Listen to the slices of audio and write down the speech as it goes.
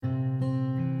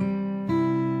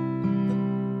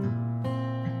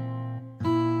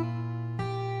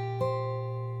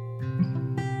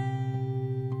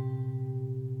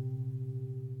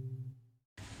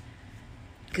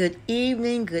Good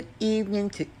evening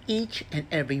to each and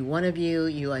every one of you.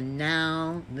 You are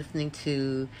now listening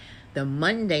to the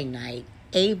Monday night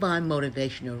Avon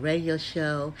Motivational Radio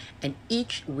Show, and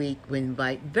each week we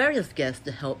invite various guests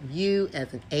to help you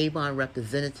as an Avon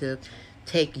representative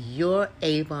take your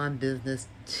Avon business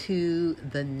to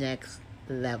the next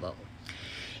level.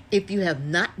 If you have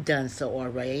not done so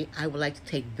already, I would like to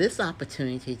take this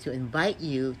opportunity to invite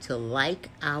you to like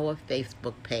our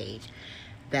Facebook page.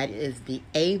 That is the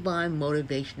Avon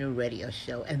Motivational Radio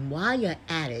Show. And while you're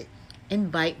at it,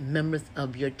 invite members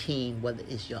of your team, whether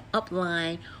it's your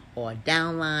upline or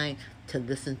downline, to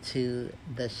listen to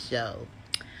the show.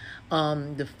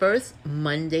 The first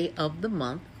Monday of the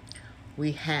month,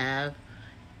 we have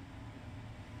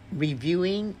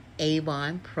Reviewing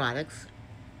Avon Products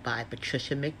by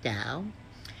Patricia McDowell.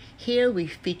 Here we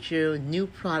feature new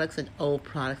products and old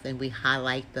products, and we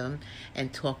highlight them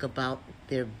and talk about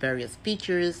their various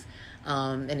features.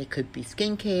 And it could be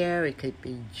skincare, it could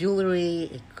be jewelry,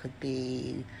 it could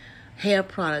be hair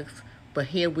products. But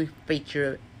here we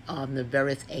feature the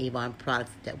various Avon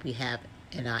products that we have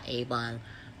in our Avon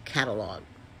catalog.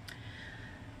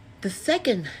 The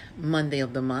second Monday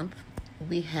of the month,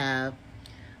 we have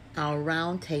our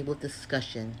roundtable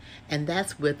discussion, and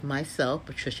that's with myself,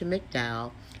 Patricia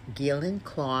McDowell, Galen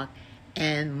Clark,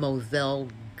 and Moselle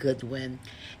Goodwin.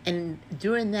 And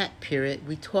during that period,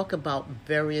 we talk about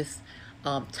various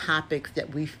topics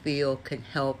that we feel can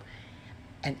help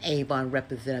an Avon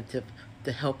representative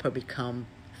to help her become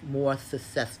more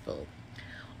successful.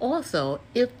 Also,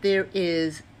 if there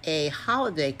is a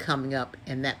holiday coming up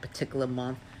in that particular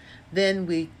month, then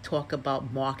we talk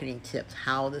about marketing tips,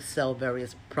 how to sell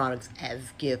various products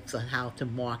as gifts, and how to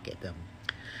market them.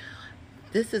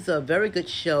 This is a very good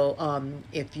show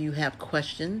if you have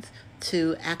questions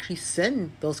to actually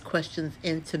send those questions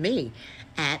in to me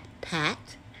at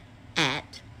pat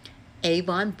at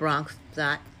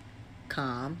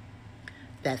avonbronx.com.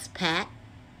 That's pat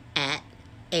at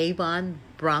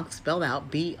avonbronx, spelled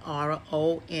out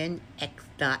BRONX.com.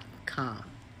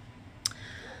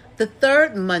 The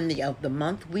third Monday of the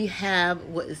month, we have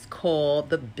what is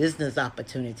called the business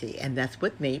opportunity, and that's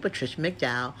with me, Patricia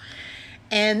McDowell.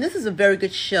 And this is a very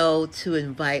good show to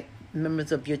invite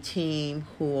members of your team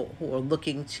who are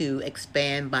looking to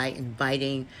expand by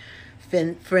inviting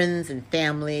friends and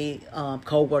family,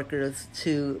 co-workers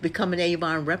to become an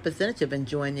Avon representative and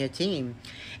join their team.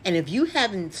 And if you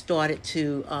haven't started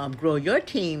to grow your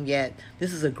team yet,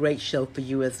 this is a great show for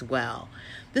you as well.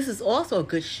 This is also a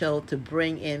good show to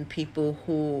bring in people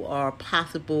who are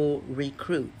possible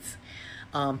recruits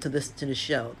to listen to the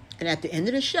show. And at the end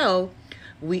of the show,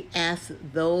 we ask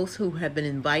those who have been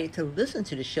invited to listen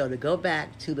to the show to go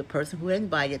back to the person who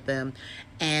invited them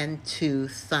and to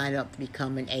sign up to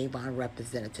become an Avon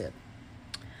representative.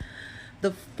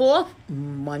 The fourth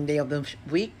Monday of the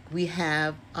week, we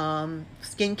have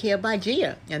Skincare by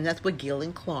Gia, and that's with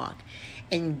Gillian Clark.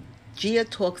 And Gia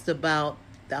talks about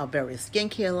our various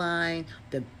skincare line,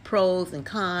 the pros and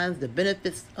cons, the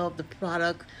benefits of the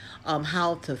product,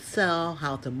 how to sell,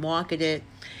 how to market it,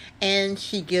 and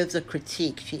she gives a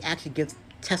critique. She actually gives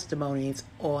testimonies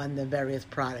on the various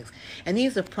products. And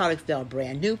these are products that are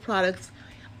brand new products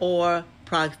or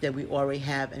products that we already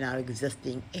have in our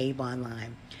existing Avon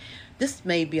line. This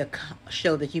may be a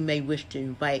show that you may wish to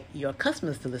invite your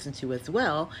customers to listen to as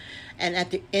well. And at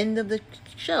the end of the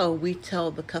show, we tell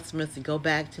the customers to go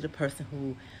back to the person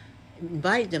who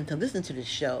invited them to listen to the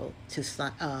show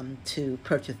to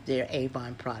purchase their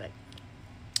Avon product.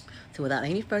 So without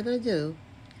any further ado,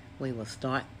 we will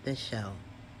start the show.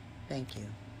 Thank you.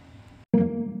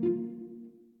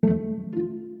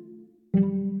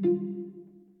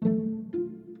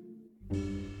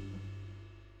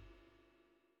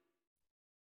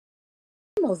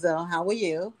 Moselle, how are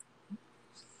you?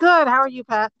 Good. How are you,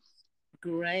 Pat?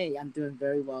 Great. I'm doing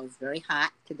very well. It's very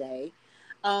hot today.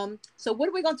 So what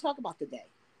are we going to talk about today?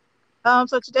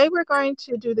 So today we're going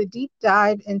to do the deep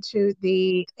dive into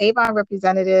the Avon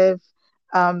representative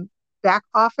um, back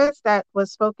office that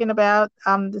was spoken about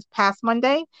this past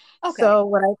Monday. Okay. So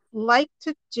what I'd like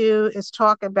to do is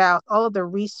talk about all of the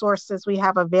resources we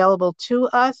have available to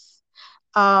us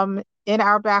in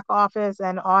our back office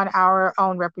and on our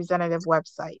own representative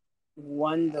website.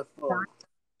 Wonderful.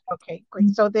 Okay,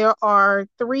 great. So there are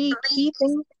three key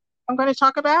things I'm going to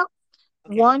talk about.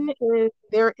 Okay. One is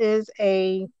there is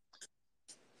a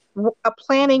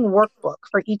planning workbook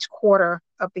for each quarter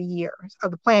of the year, of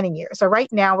the planning year. So right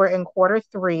now we're in quarter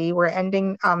three. We're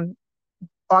ending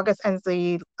August ends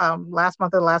the last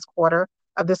month of the last quarter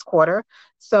of this quarter.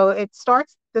 So it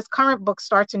starts this current book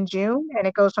starts in June and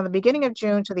it goes from the beginning of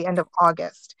June to the end of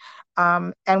August.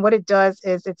 And what it does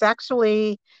is it's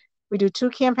actually, we do 2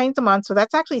 campaigns a month. So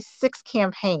that's actually 6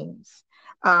 campaigns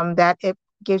that it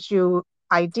gives you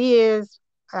ideas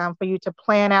for you to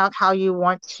plan out how you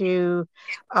want to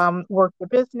work your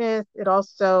business. It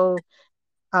also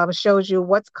shows you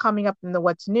what's coming up and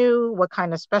what's new, what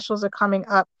kind of specials are coming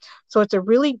up. So it's a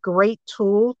really great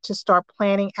tool to start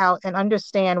planning out and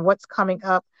understand what's coming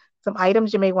up. Some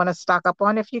items you may want to stock up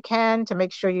on if you can to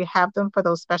make sure you have them for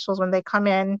those specials when they come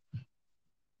in.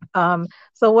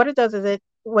 So what it does is it,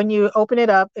 when you open it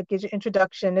up, it gives you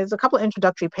introduction. There's a couple of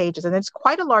introductory pages, and it's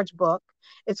quite a large book.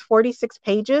 It's 46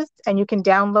 pages, and you can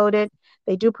download it.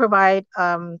 They do provide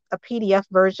a PDF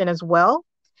version as well.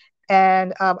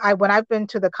 And when I've been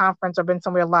to the conference or been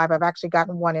somewhere live, I've actually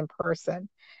gotten one in person.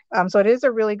 So it is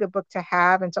a really good book to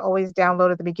have and to always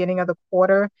download at the beginning of the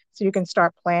quarter so you can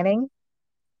start planning.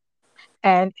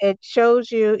 And it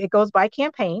shows you, it goes by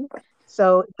campaign.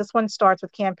 So this one starts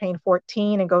with campaign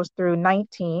 14 and goes through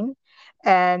 19.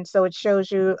 And so it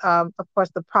shows you, of course,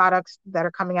 the products that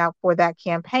are coming out for that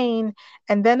campaign.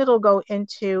 And then it'll go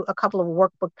into a couple of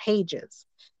workbook pages.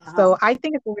 Uh-huh. So I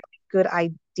think it's a really good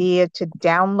idea to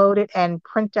download it and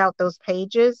print out those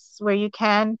pages where you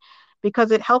can,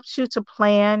 because it helps you to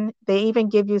plan. They even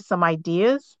give you some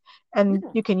ideas and Yeah.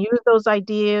 you can use those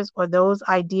ideas, or those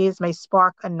ideas may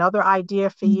spark another idea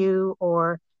for you,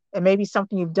 or it may be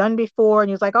something you've done before and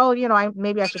you're like, oh,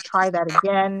 maybe I should try that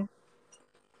again.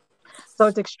 So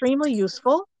it's extremely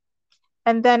useful.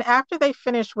 And then after they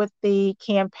finish with the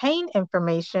campaign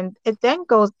information, it then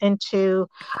goes into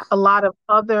a lot of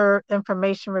other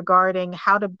information regarding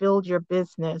how to build your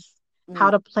business, how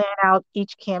Mm, to plan out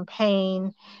each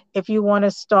campaign. If you want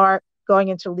to start going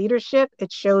into leadership,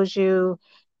 it shows you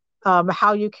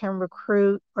how you can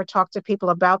recruit or talk to people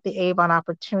about the Avon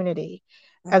opportunity,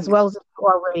 as mhm, well as if you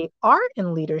already are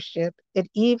in leadership. It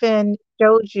even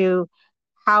shows you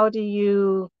how do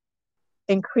you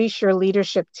increase your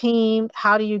leadership team?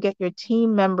 How do you get your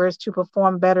team members to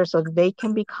perform better so they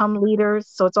can become leaders?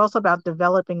 So it's also about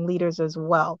developing leaders as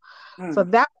well. So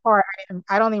mm. that part,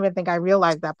 I don't even think I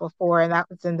realized that before, and that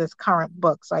was in this current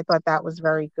book. So I thought that was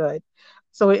very good.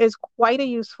 So it is quite a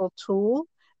useful tool,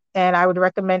 and I would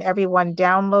recommend everyone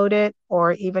download it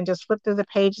or even just flip through the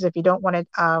pages if you don't want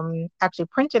to actually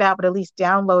print it out, but at least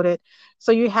download it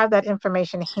so you have that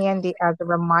information handy as a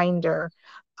reminder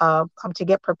to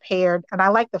get prepared. And I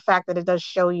like the fact that it does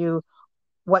show you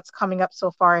what's coming up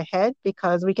so far ahead,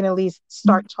 because we can at least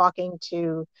start talking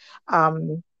to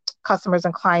um, customers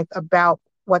and clients about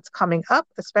what's coming up,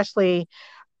 especially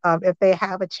if they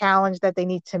have a challenge that they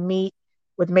need to meet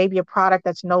with maybe a product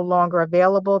that's no longer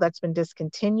available, that's been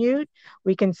discontinued.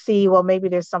 We can see, well, maybe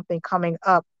there's something coming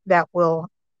up that will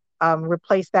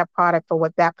replace that product for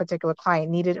what that particular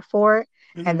client needed it for.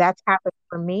 And Mhm. that's happened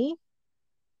for me.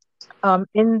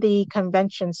 In the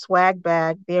convention swag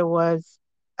bag, there was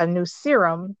a new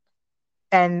serum,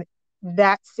 and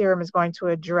that serum is going to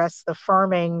address the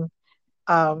firming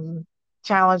um,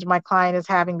 challenge my client is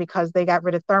having because they got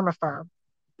rid of Thermafirm.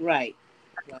 Right.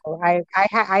 Right. So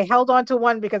I held on to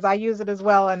one because I use it as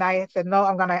well, and I said no,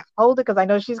 I'm going to hold it because I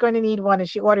know she's going to need one, and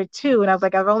she ordered two, and I was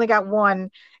like, I've only got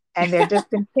one, and they're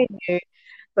discontinued.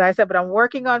 So I said, but I'm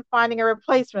working on finding a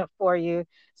replacement for you.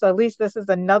 So at least this is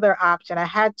another option. I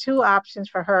had 2 options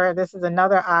for her. This is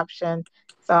another option.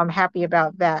 So I'm happy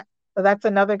about that. So that's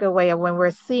another good way of, when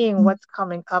we're seeing what's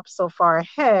coming up so far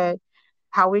ahead,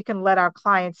 how we can let our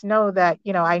clients know that,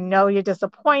 I know you're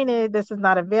disappointed, this is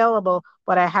not available,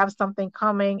 but I have something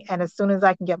coming. And as soon as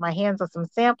I can get my hands on some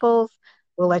samples,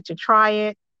 we'll let you try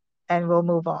it and we'll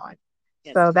move on.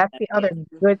 Yes. So that's the other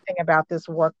Yes. good thing about this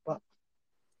workbook.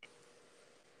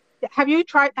 Have you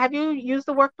used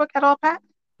the workbook at all, Pat?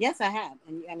 Yes, I have,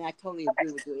 and I totally Okay.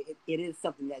 agree with you. It is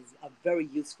something that's a very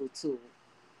useful tool.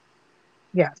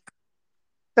 Yes.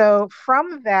 So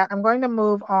from that, I'm going to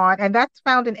move on, and that's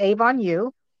found in Avon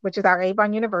U, which is our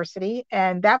Avon University.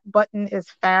 And that button is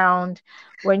found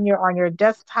when you're on your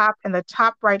desktop in the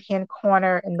top right-hand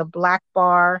corner in the black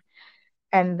bar.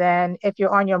 And then if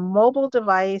you're on your mobile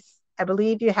device, I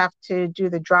believe you have to do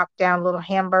the drop-down little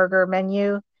hamburger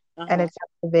menu, Uh and huh. it's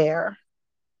up there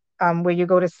where you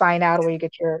go to sign out or where you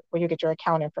get your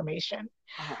account information.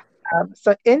 Uh huh.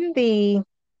 So in the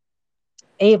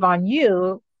Avon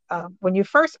U, when you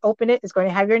first open it, it's going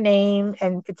to have your name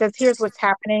and it says, here's what's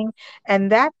happening.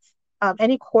 And that's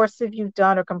any courses you've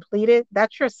done or completed,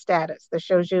 that's your status. That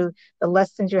shows you the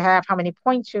lessons you have, how many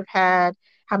points you've had,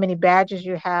 how many badges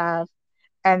you have.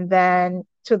 And then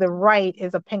to the right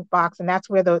is a pink box, and that's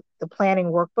where the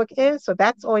planning workbook is. So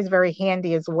that's always very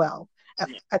handy as well. at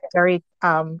the very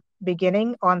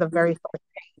beginning on the very first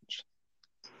page.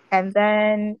 And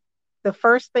then the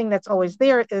first thing that's always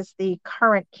there is the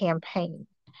current campaign.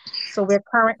 So we're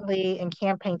currently in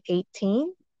campaign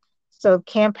 18. So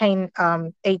campaign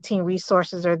 18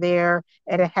 resources are there,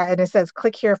 and and it says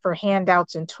click here for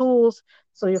handouts and tools.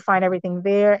 So you'll find everything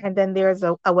there. And then there's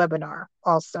a webinar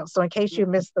also. So in case you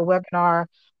missed the webinar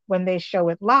when they show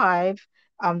it live,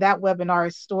 that webinar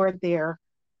is stored there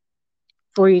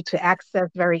for you to access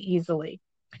very easily.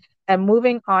 And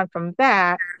moving on from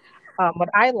that, what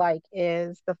I like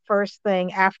is the first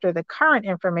thing after the current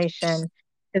information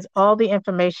is all the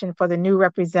information for the new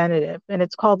representative, and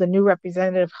it's called the New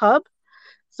Representative Hub.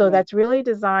 So Right. that's really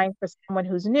designed for someone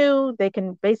who's new. They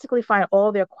can basically find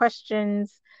all their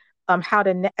questions,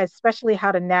 especially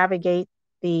how to navigate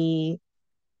the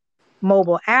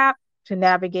mobile app, to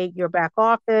navigate your back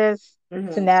office, to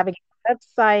Mm-hmm. navigate the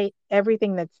website,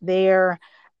 everything that's there,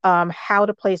 how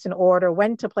to place an order,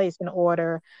 when to place an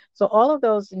order. So all of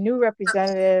those new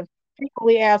representative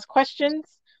frequently asked questions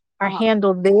are Uh-huh.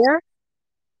 handled there.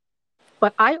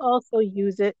 But I also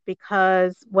use it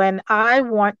because when I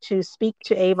want to speak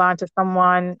to Avon to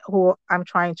someone who I'm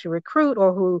trying to recruit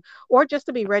or just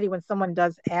to be ready when someone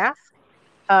does ask,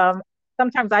 um,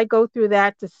 sometimes I go through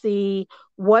that to see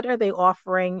what are they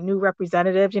offering new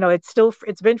representatives.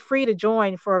 It's been free to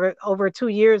join for over 2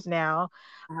 years now,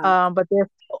 Uh-huh. but they're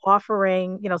still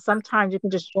offering. Sometimes you can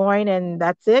just join and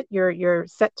that's it. You're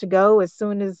set to go as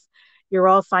soon as you're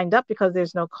all signed up because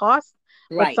there's no cost.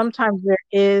 But Right. sometimes there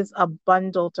is a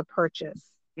bundle to purchase.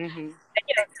 Mm-hmm.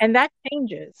 And that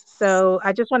changes. So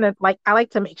I just want to I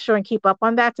like to make sure and keep up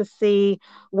on that to see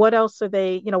what else are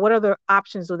what other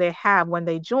options do they have when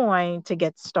they join to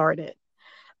get started.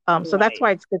 So that's Right.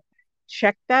 why it's good to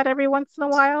check that every once in a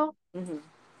while. Mm-hmm.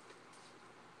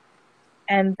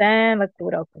 And then let's see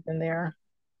what else is in there.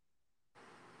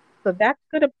 So that's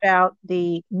good about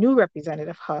the new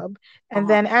representative hub. And Uh-huh.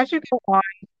 then as you go on,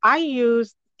 I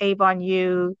use Avon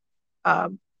U.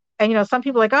 Um, and some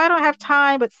people are like, oh, I don't have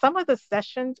time, but some of the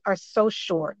sessions are so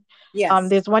short. Yes.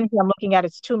 There's one here I'm looking at,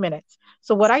 it's 2 minutes.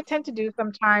 So what I tend to do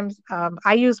sometimes,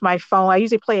 I use my phone. I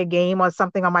usually play a game or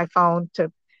something on my phone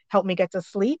to help me get to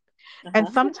sleep. And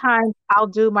Uh-huh. sometimes I'll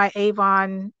do my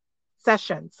Avon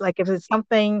sessions. Like if it's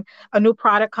something, a new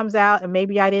product comes out and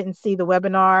maybe I didn't see the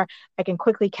webinar, I can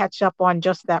quickly catch up on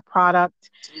just that product,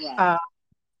 Right. uh,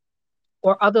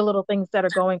 or other little things that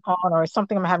are going on, or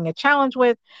something I'm having a challenge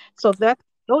with. So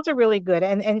those are really good.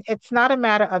 And it's not a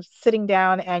matter of sitting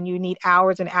down and you need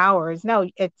hours and hours. No,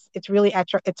 it's really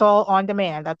it's all on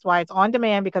demand. That's why it's on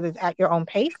demand, because it's at your own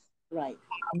pace. Right.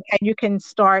 And you can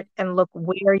start and look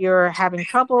where you're having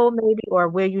trouble maybe, or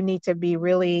where you need to be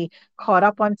really caught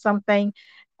up on something.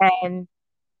 And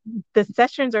the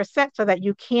sessions are set so that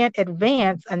you can't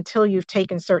advance until you've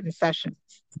taken certain sessions.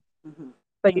 Mm-hmm.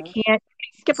 So you Uh-huh. can't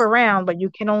skip around, but you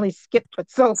can only skip but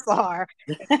so far.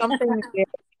 If something,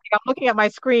 I'm looking at my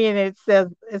screen and it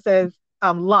says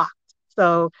locked.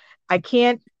 So I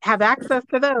can't have access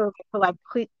to those until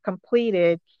I've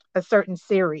completed a certain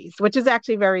series, which is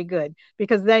actually very good,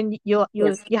 because then Yes.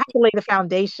 you have to lay the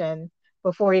foundation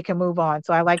before you can move on.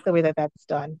 So I like the way that that's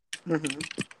done. Mm-hmm.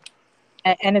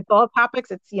 And it's all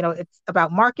topics. It's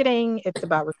about marketing, it's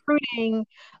about recruiting,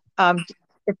 um,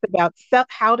 it's about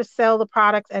how to sell the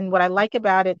products. And what I like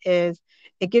about it is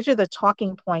it gives you the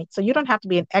talking point. So you don't have to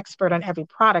be an expert on every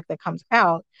product that comes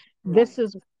out. Right. This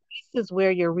is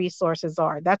where your resources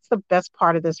are. That's the best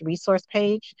part of this resource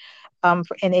page,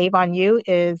 in Avon U,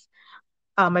 is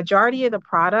a majority of the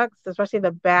products, especially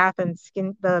the bath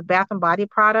and body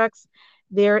products,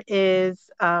 there is,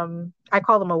 I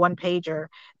call them a one pager.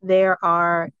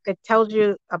 It tells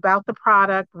you about the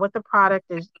product, what the product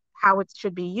is, how it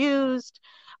should be used,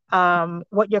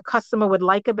 what your customer would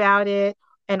like about it,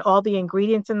 and all the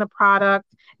ingredients in the product.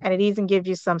 And it even gives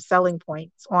you some selling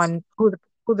points on who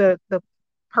the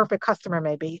perfect customer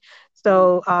may be. Mm-hmm.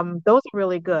 So those are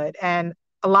really good. And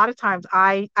a lot of times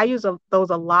I use those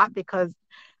a lot, because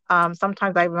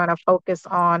sometimes I want to focus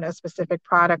on a specific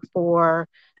product for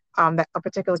a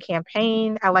particular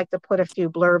campaign. I like to put a few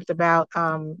blurbs about,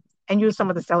 and use some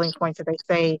of the selling points that they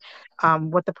say,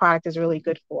 what the product is really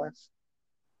good for.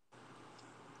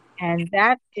 And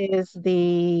that is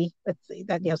let's see,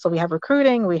 so we have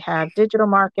recruiting, we have digital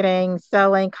marketing,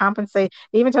 selling, compensate,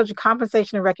 it even tells you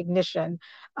compensation and recognition,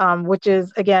 which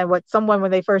is, again, what someone,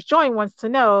 when they first join, wants to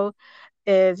know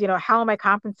is, how am I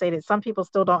compensated? Some people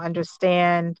still don't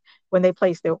understand when they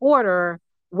place their order,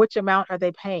 which amount are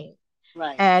they paying?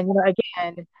 Right. And,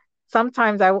 again,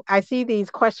 sometimes I see these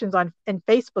questions on in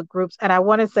Facebook groups, and I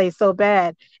want to say so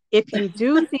bad, if you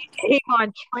do the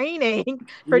Avon training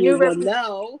for You new will reps,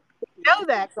 know. know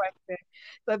that question.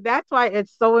 So that's why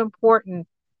it's so important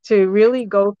to really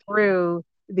go through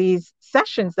these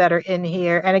sessions that are in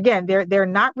here. And again, they're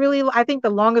not really. I think the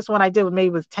longest one I did maybe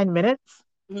was 10 minutes.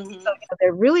 So Mm-hmm.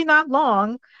 they're really not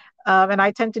long, and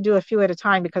I tend to do a few at a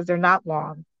time because they're not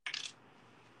long.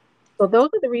 So those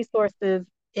are the resources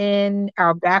in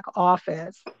our back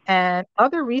office, and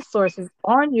other resources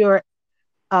on your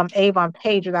Avon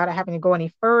page without having to go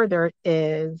any further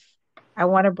is I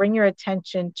want to bring your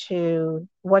attention to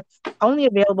what's only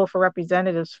available for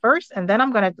representatives first, and then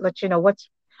I'm going to let you know what's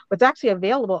actually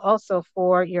available also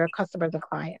for your customers and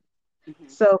clients. Mm-hmm.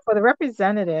 So for the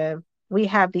representative, we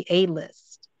have the A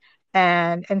list.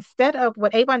 And instead of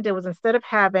what Avon did was instead of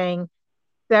having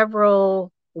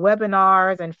several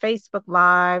webinars and Facebook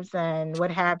Lives and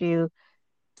what have you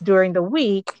during the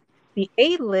week, the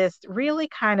A list really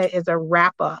kind of is a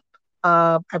wrap up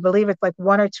of, I believe it's like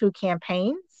one or two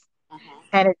campaigns. Uh-huh.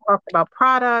 And it talks about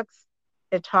products.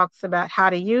 It talks about how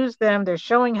to use them. They're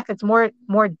showing it's more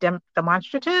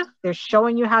demonstrative. They're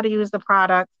showing you how to use the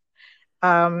product,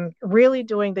 really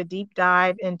doing the deep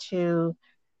dive into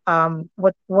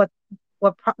what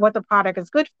the product is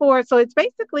good for. So it's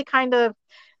basically kind of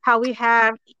how we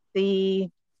have the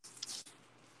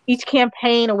each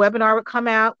campaign, a webinar would come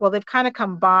out. Well, they've kind of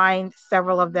combined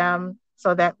several of them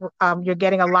so that you're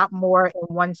getting a lot more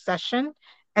in one session.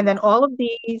 And then Right. all of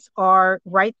these are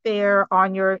right there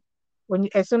on your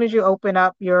as soon as you open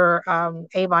up your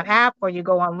Avon app or you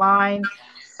go online,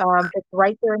 it's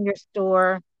right there in your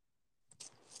store.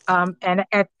 As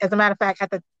a matter of fact,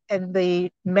 at the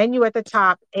menu at the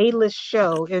top, A list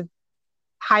show is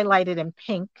highlighted in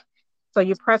pink. So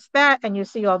you press that and you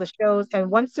see all the shows.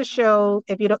 And once the show,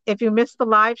 if you miss the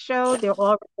live show, they're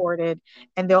all recorded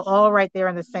and they're all right there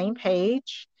on the same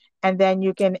page. And then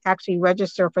you can actually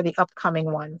register for the upcoming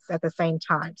ones at the same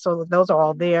time. So those are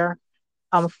all there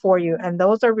for you. And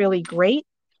those are really great.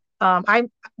 I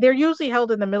They're usually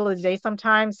held in the middle of the day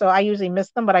sometimes, so I usually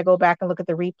miss them, but I go back and look at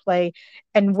the replay.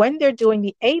 And when they're doing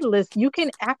the A list, you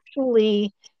can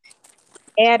actually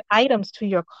add items to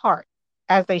your cart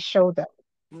as they show them.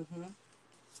 Mm-hmm.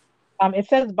 It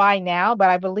says buy now, but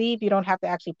I believe you don't have to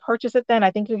actually purchase it then. I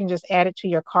think you can just add it to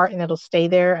your cart and it'll stay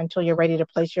there until you're ready to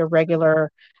place your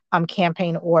regular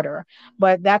campaign order.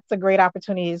 But that's a great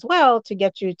opportunity as well to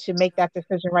get you to make that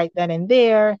decision right then and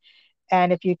there.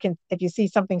 And if you see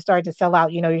something start to sell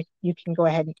out, you can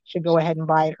should go ahead and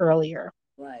buy it earlier.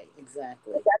 Right. So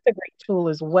Exactly. that's a great tool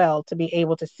as well to be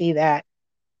able to see that.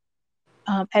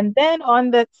 And then on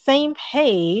the same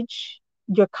page,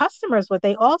 your customers, what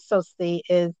they also see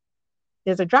is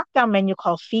there's a drop down menu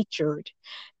called featured.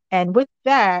 And with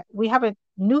that, we have a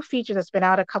new feature that's been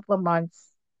out a couple of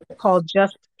months called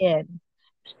Just In.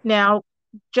 Now,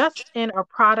 Just In are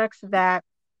products that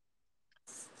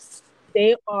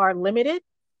they are limited.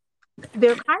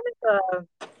 They're kind of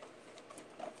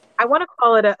I want to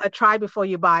call it a try before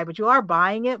you buy, but you are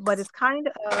buying it, but it's kind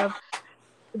of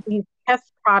these test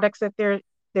products that they're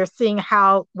seeing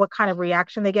what kind of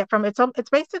reaction they get from it. So it's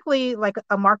basically like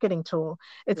a marketing tool.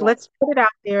 It's Right. let's put it out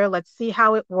there, let's see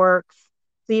how it works,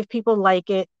 see if people like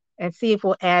it, and see if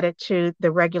we'll add it to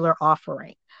the regular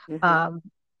offering. Mm-hmm. Um,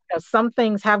 some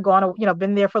things have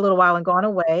been there for a little while and gone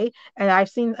away, and I've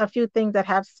seen a few things that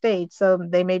have stayed. So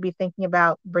they may be thinking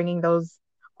about bringing those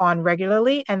on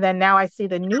regularly. And then now I see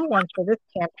the new ones for this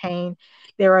campaign.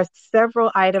 There are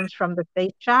several items from the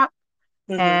State Shop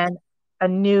Mm-hmm.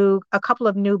 and a couple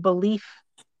of new Belief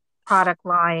product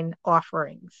line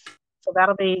offerings. So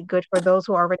that'll be good for those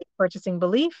who are already purchasing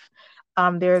Belief.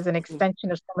 There's an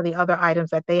extension of some of the other items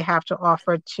that they have to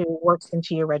offer to work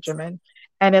into your regimen.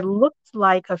 And it looks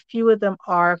like a few of them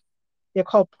they're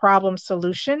called problem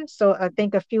solutions. So I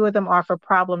think a few of them are for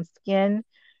problem skin.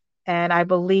 And I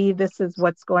believe this is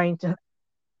what's going to,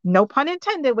 no pun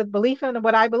intended with belief in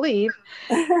what I believe,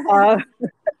 uh,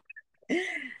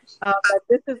 but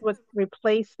this is what's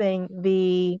replacing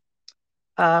the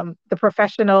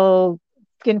professional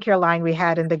skincare line we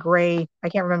had in the gray. I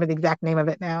can't remember the exact name of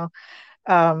it now.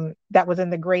 That was in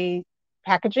the gray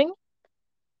packaging.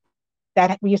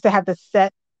 That we used to have the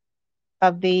set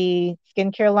of the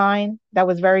skincare line that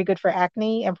was very good for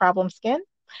acne and problem skin.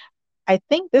 I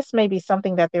think this may be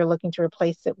something that they're looking to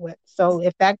replace it with. So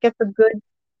if that gets a good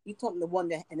You told me the one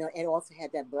that and it also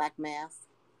had that black mask.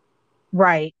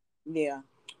 right, Yeah.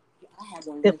 I had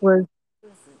one of it them. was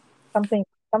something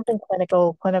something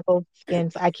clinical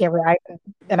skins. I can't remember.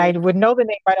 And I Yeah. would know the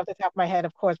name right off the top of my head,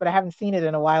 of course, but I haven't seen it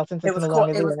in a while since it's no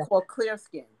longer It was there. called Clear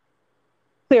Skin.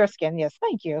 Clear skin. Yes,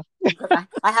 thank you. Because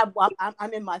I have,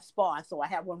 I'm in my spa, so I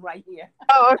have one right here.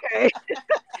 Oh, okay.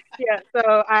 Yeah.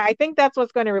 So I think that's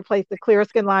what's going to replace the clear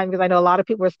skin line because I know a lot of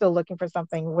people are still looking for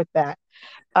something with that.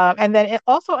 And then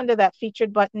also under that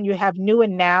featured button, you have new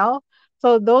and now.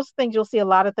 So those things you'll see a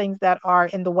lot of things that are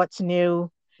in the what's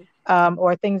new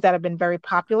or things that have been very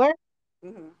popular.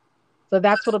 Hmm. So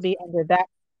that's what'll be under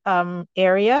that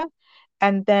area.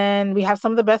 And then we have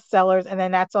some of the best sellers, and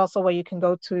then that's also where you can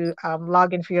go to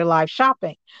log in for your live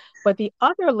shopping. But the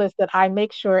other list that I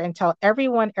make sure and tell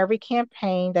everyone, every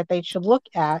campaign that they should look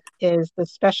at is the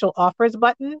special offers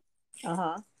button,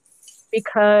 Uh-huh.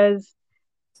 because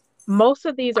most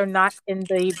of these are not in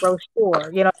the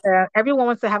brochure. Everyone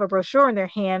wants to have a brochure in their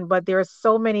hand, but there's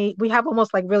so many. We have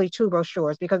almost like really two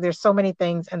brochures because there's so many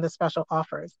things in the special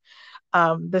offers.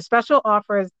 The special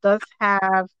offers does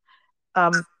have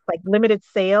like limited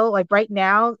sale, like right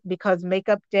now, because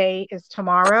makeup day is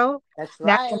tomorrow, That's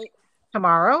national right.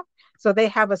 tomorrow. So they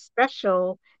have a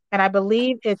special, and I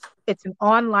believe it's an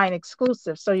online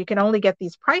exclusive. So you can only get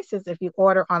these prices if you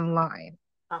order online.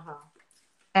 Uh-huh.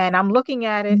 And I'm looking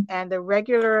at it, and the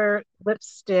regular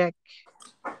lipstick,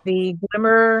 the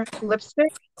glimmer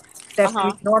lipstick that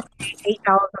Uh-huh. normally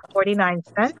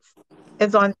 $8.49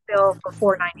 is on sale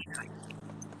for $4.99.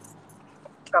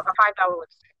 So a $5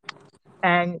 lipstick.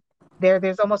 And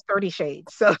there's almost 30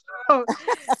 shades. So so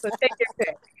take your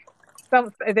pick.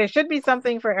 There should be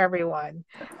something for everyone.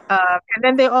 And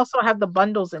then they also have the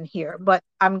bundles in here. But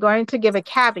I'm going to give a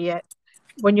caveat.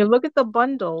 When you look at the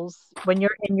bundles, when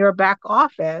you're in your back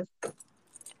office,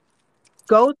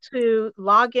 go to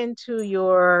log into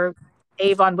your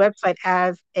Avon website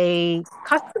as a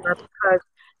customer because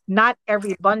not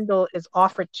every bundle is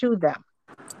offered to them.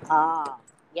 Ah,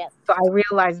 yes. So I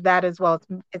realize that as well.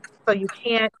 So you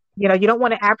can't, you don't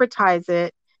want to advertise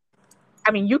it.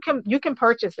 I mean, you can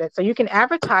purchase it, so you can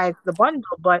advertise the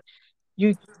bundle, but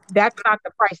you that's not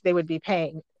the price they would be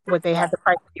paying. What they have Right. the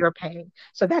price you're paying.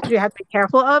 So that you have to be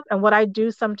careful of. And what I do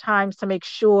sometimes to make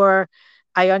sure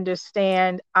I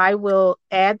understand, I will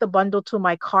add the bundle to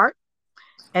my cart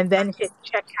and then hit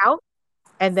checkout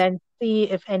and then see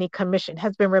if any commission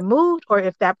has been removed or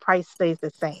if that price stays the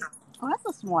same. Oh, that's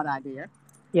a smart idea.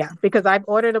 Yeah, because I've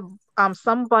ordered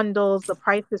some bundles. The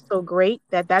price is so great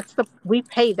that we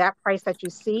pay that price that you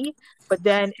see, but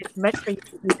then it's meant for you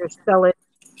to either sell it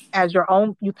as your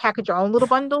own, you package your own little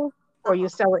bundle, or you Uh-huh.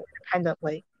 sell it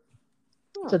independently.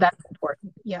 Hmm. So that's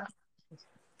important. Yeah.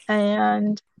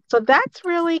 And so that's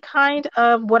really kind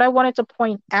of what I wanted to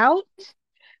point out.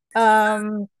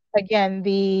 Again,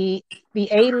 the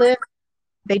A list,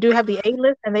 they do have the A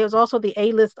list, and there's also the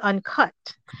A list uncut.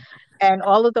 And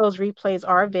all of those replays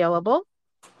are available.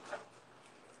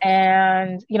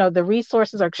 And the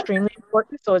resources are extremely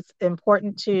important, so it's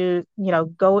important to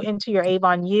go into your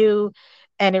Avon U,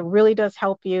 and it really does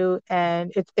help you.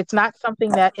 And it's not something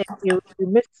that if you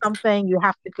miss something you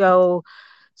have to go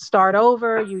start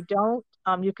over. You don't.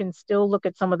 You can still look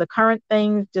at some of the current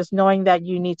things, just knowing that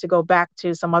you need to go back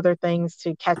to some other things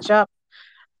to catch up,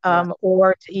 Right.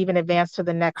 or to even advance to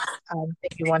the next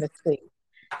thing you want to see.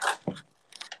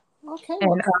 Okay. And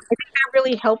Well. I think that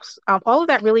really helps. All of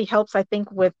that really helps, I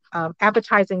think, with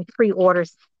advertising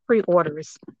pre-orders,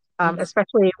 Mhm.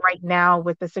 especially right now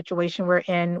with the situation we're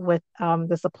in with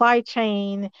the supply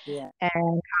chain Yeah.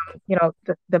 and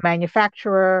the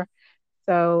manufacturer.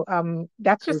 So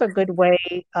that's just a good way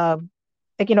of,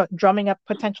 like, drumming up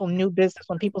potential new business.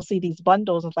 When people see these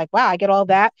bundles, it's like, wow, I get all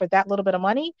that for that little bit of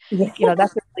money. Yeah.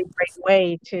 That's a really great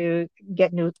way to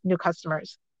get new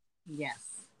customers. Yes.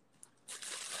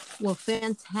 Well,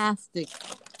 fantastic,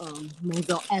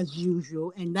 Moselle, as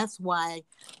usual, and that's why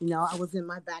I was in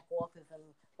my back office, and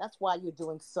that's why you're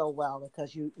doing so well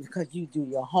because you do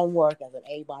your homework as an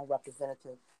Avon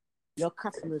representative. Your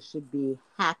customers should be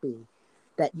happy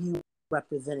that you are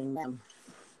representing them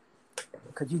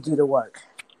because you do the work.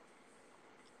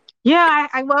 Yeah,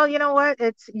 well, you know what?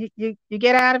 It's you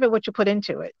get out of it what you put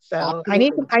into it. So Absolutely. I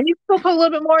need to still put a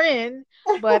little bit more in,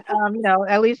 but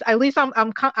at least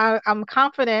I'm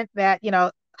confident that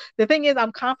the thing is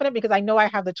I'm confident because I know I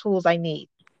have the tools I need.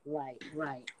 Right.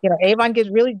 Right. Avon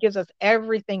really gives us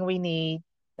everything we need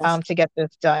That's to get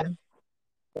this done.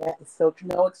 that is so true.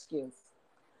 No excuse.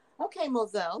 Okay,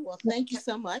 Moselle. Well, thank you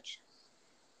so much,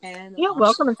 and You're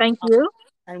welcome and thank uh, you.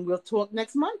 and we'll talk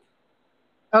next month.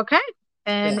 Okay,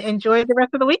 and Yeah. enjoy the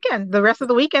rest of the weekend. The rest of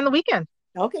the weekend, the weekend.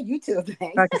 Okay. You too.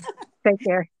 Thanks. Okay, take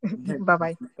care. Bye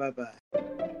bye. Bye bye.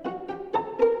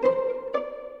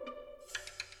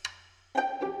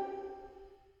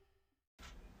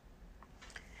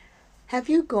 Have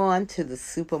you gone to the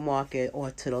supermarket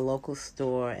or to the local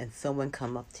store and someone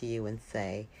come up to you and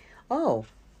say, "Oh,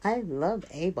 I love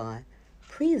Avon.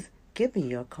 Please give me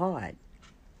your card."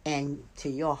 And to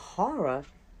your horror,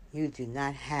 you do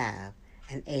not have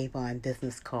an Avon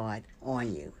business card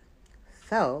on you.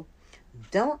 So,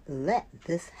 don't let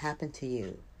this happen to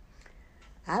you.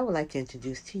 I would like to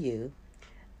introduce to you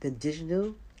the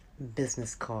digital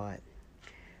business card.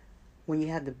 When you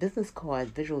have the business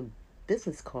card, visual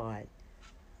business card,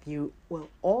 you will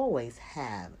always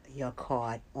have your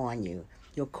card on you.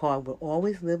 Your card will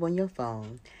always live on your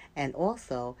phone, and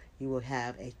also you will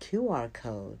have a QR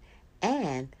code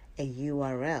and a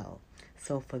URL.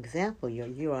 So, for example, your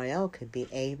URL could be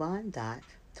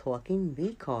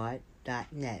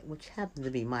avon.talkingbcard.net, which happens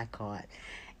to be my card,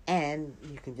 and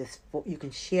you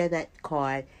can share that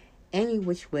card any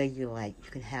which way you like. You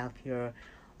can have your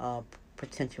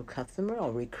potential customer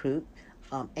or recruit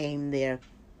aim their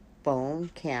phone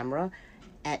camera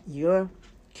at your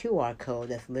QR code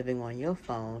that's living on your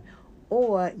phone,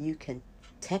 or you can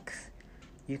text,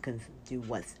 you can do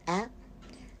WhatsApp,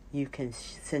 you can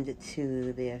send it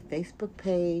to their Facebook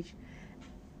page,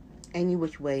 any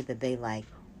which way that they like,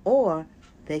 or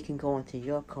they can go into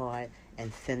your card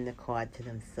and send the card to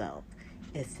themselves.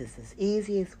 It's just as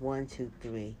easy as 1, 2,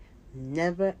 3.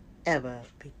 Never ever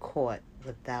be caught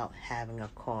without having a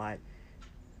card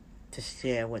to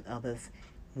share with others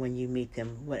when you meet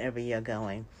them, wherever you're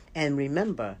going. And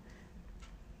remember,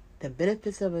 the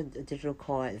benefits of a digital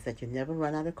card is that you never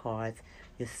run out of cards,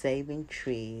 you're saving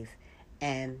trees,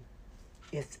 and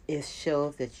it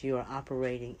shows that you are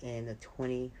operating in the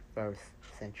 21st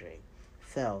century.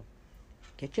 So,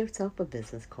 get yourself a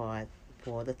business card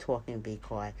for the Talking Bee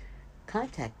card.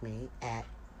 Contact me at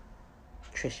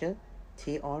Tricia,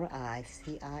 TRICIA,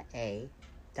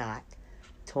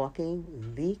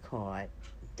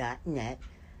 talkingbcard.net.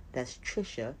 That's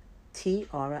Tricia,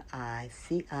 TRICIA,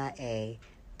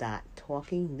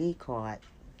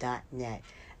 talkingbcard.net.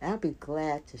 And I'll be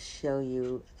glad to show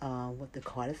you what the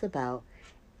card is about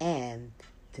and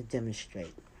to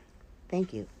demonstrate.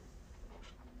 Thank you.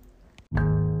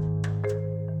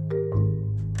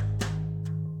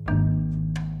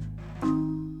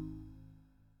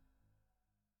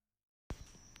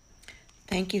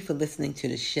 Thank you for listening to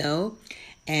the show.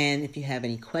 And if you have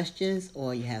any questions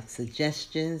or you have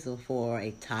suggestions or for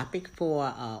a topic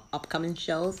for upcoming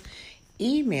shows,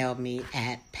 email me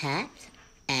at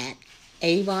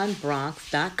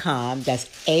pat@avonbronx.com. That's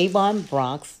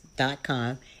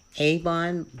avonbronx.com.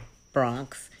 Avon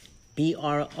Bronx,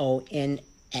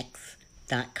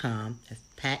 BRONX.com. That's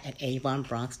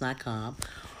pat@avonbronx.com.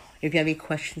 If you have any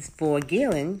questions for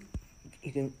Gillian,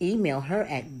 you can email her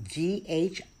at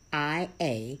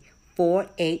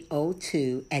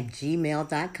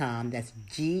GHIA4802@gmail.com. That's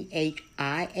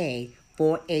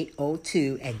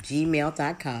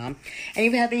GHIA4802@gmail.com. And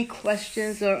if you have any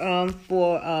questions or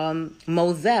for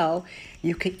Moselle,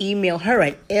 you can email her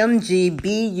at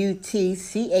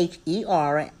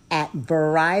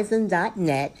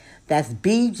mgbutcher@verizon.net. That's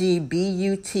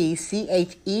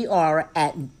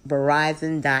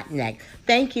bgbutcher@verizon.net.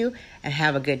 Thank you, and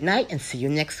have a good night, and see you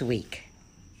next week.